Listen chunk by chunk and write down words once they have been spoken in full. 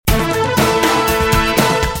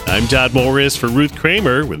I'm Todd Morris for Ruth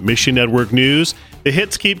Kramer with Mission Network News. The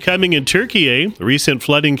hits keep coming in Türkiye. The recent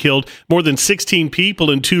flooding killed more than 16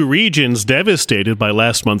 people in 2 regions devastated by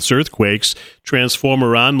last month's earthquakes. Transform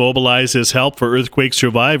Iran mobilizes help for earthquake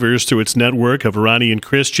survivors through its network of Iranian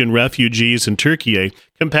Christian refugees in Türkiye.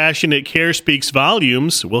 Compassionate Care speaks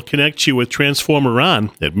volumes. We'll connect you with Transform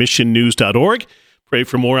Iran at missionnews.org. Pray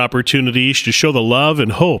for more opportunities to show the love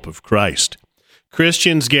and hope of Christ.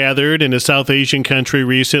 Christians gathered in a South Asian country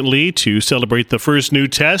recently to celebrate the first New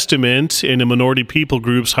Testament in a minority people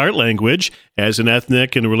group's heart language. As an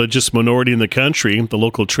ethnic and religious minority in the country, the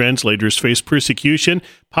local translators face persecution,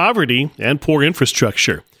 poverty, and poor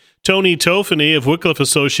infrastructure. Tony Tofany of Wycliffe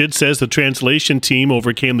Associates says the translation team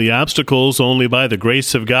overcame the obstacles only by the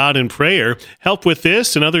grace of God and prayer. Help with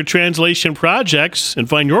this and other translation projects and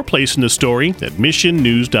find your place in the story at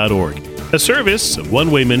missionnews.org, a service of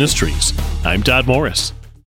One Way Ministries. I'm Todd Morris.